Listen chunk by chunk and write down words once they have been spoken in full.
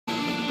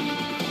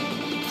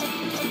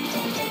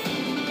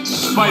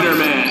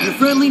Spiderman. Your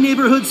friendly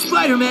neighborhood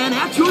Spider-Man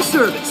at your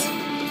service.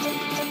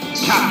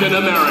 Captain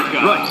America.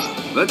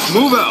 Right. Let's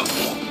move out.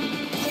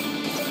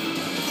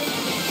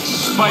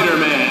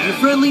 Spider-Man. Your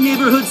friendly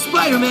neighborhood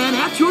Spider-Man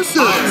at your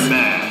service. Iron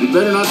Man. You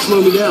better not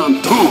slow me down.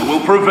 Who will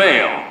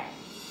prevail?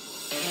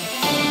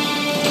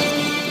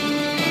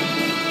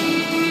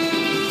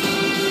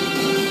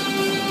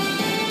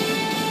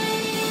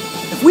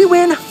 If we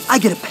win, I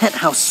get a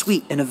penthouse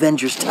suite in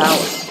Avengers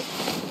Tower.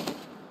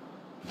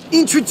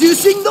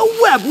 Introducing the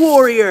Web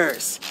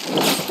Warriors!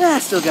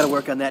 Still gotta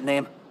work on that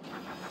name.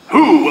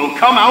 Who will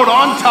come out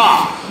on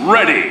top?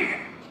 Ready.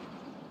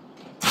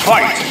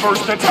 Fight!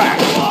 First attack.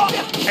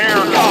 Air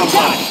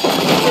combo.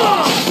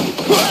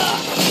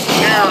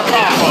 Air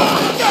combo.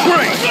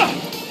 Great.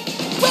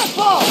 Web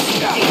ball!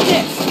 Eat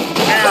this!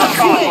 Air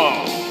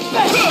combo.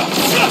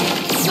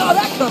 Saw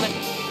that coming!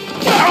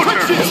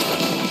 Counter.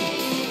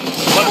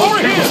 Level Over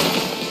here.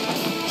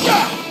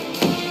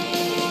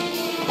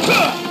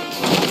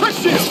 Trick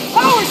shield.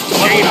 Power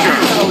Danger.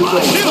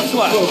 Shield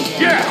slash.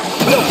 Yes.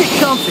 Get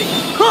comfy!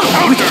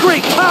 With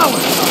great power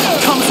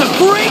comes a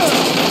great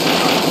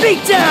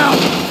beatdown!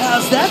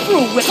 How's that for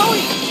a whip?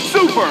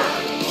 Super.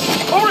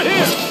 Over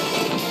here.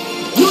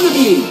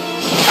 Unity!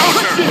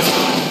 Counter.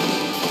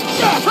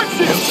 Trick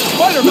shield.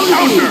 Spiderman.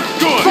 Counter.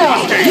 Good.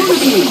 Crossgate.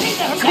 Unity!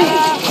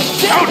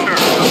 Counter.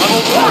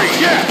 Level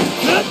 3. Yes.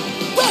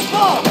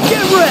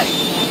 Get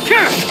ready!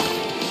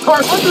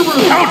 Cart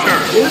Underroom! Counter.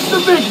 Here's the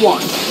big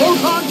one!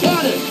 Proton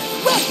Cannon!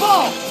 Red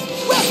ball!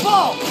 Red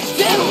ball!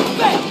 Down!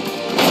 Back!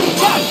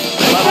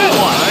 Level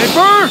 1.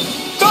 Sniper.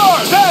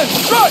 Stars and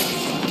strikes.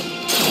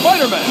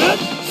 Spiderman.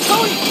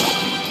 Tony!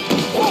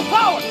 Full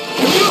power!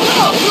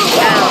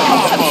 Air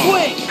combo.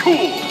 Swing!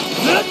 Cool.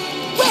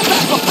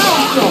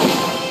 Power Stone!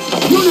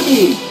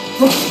 Unity!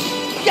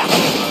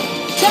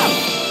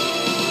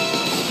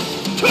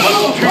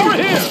 Level 2. Over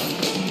here.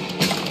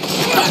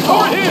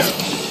 Over here.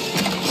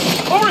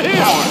 Over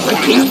here. I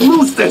can't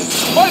lose this!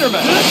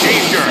 Spiderman.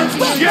 Danger.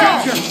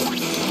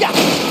 Yes.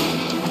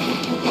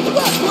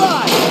 Left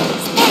line!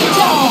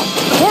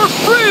 For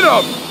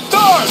freedom.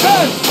 Stars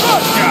and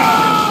strikes.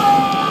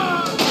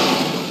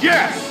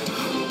 Yes.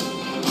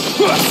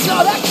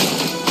 Saw that?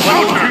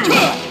 Counter.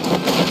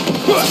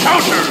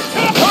 Counter.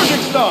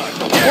 Charging star.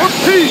 For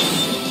peace.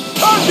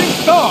 Charging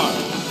star.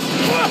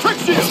 Trick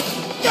shield.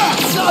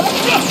 Saw that?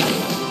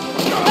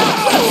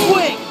 Left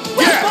swing!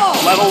 Yes.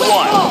 Level 1.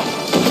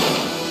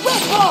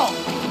 Red ball!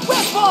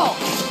 Red ball!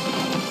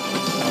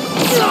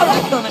 Saw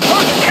that coming!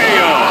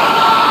 KO.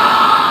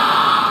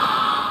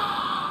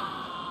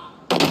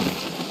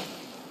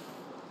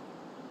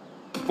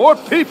 For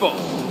people.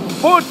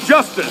 For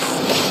justice.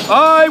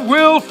 I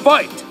will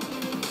fight.